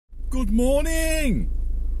Good morning!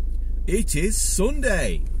 It is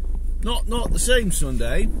Sunday. Not the same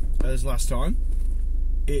Sunday as last time.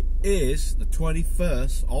 It is the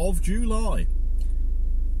 21st of July.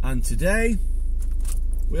 And today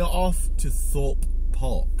we are off to Thorpe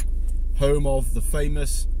Park, home of the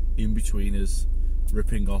famous In-Betweeners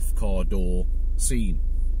ripping off car door scene.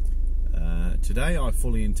 Today I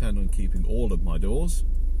fully intend on keeping all of my doors.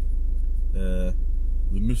 The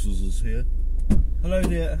missus is here. Hello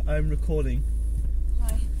dear, I'm recording.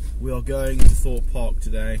 Hi. We are going to Thorpe Park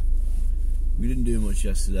today. We didn't do much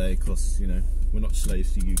yesterday because, you know, we're not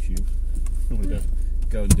slaves to YouTube. We don't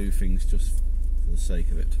go and do things just for the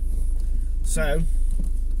sake of it. So,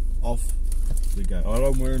 off we go.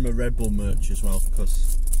 I'm wearing my Red Bull merch as well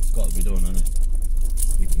because it's got to be done, hasn't it?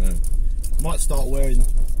 Even though I might start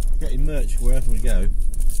getting merch wherever we go,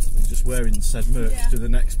 and just wearing said merch to the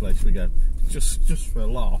next place we go. Just for a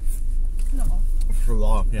laugh. No. For a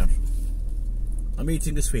laugh, yeah. I'm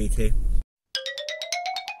eating a sweetie.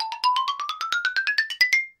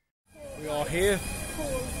 We are here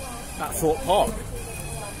at Thorpe Park.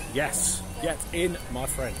 Yes, get in, my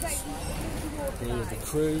friends. Here with the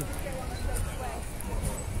crew.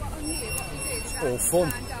 All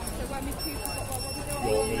fun.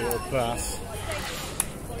 Your little pass.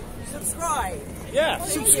 Subscribe. Yeah,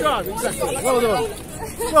 subscribe, exactly. Well done.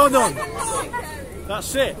 Well done.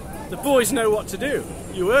 That's it. The boys know what to do.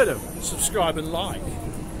 You heard them. Subscribe and like.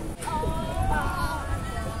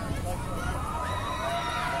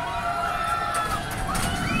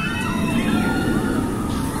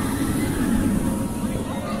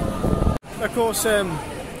 Of course, the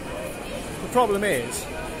problem is,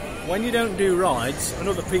 when you don't do rides and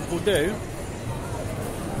other people do,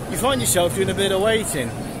 you find yourself doing a bit of waiting.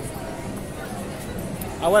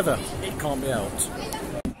 However, it can't be helped.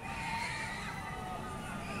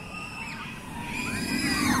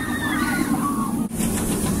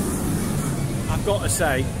 I've got to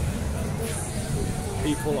say,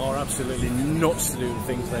 people are absolutely nuts to do the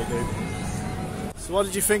things they do. So what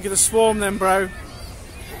did you think of the swarm then, bro?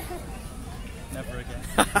 Never again.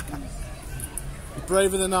 You're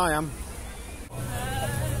braver than I am.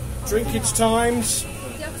 Drinkage times.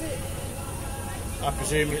 I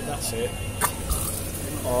presume that's it.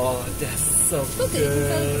 Oh, that's so Look, good. it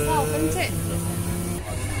can go far, isn't it?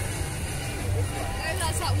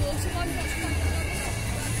 That's that water one.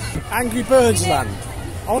 Angry Birds Land.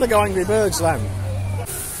 I want to go Angry Birds Land.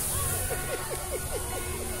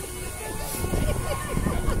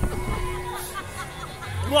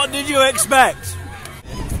 What did you expect?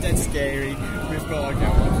 It's dead scary. We've got to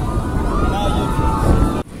go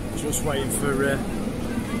on. Just waiting for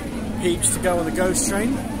Peeps to go on the ghost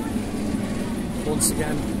train. Once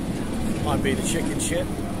again, I'm being a chicken shit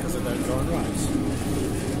because I don't go on rides.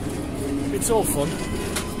 It's all fun.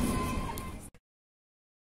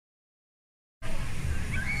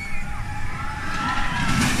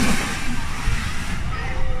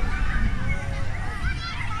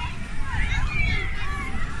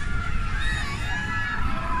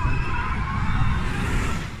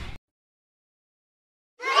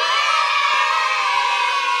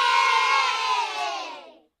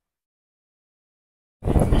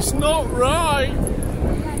 It's not right!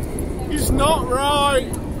 It's not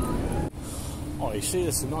right! Oh, you see,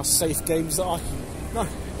 there's some nice safe games that I can...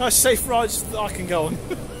 Nice safe rides that I can go on.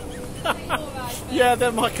 Yeah,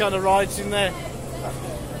 they're my kind of rides in there.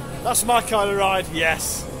 That's my kind of ride,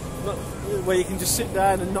 yes. Look, where you can just sit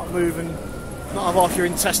down and not move and not have half your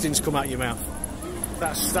intestines come out your mouth.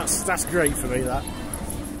 That's great for me, that.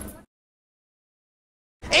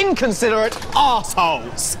 Inconsiderate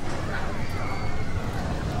arseholes!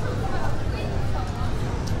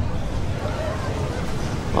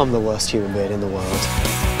 I'm the worst human being in the world.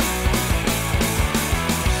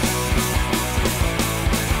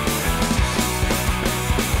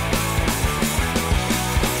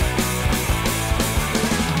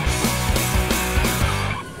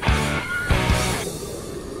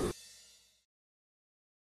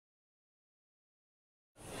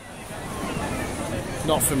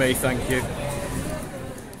 Not for me, thank you.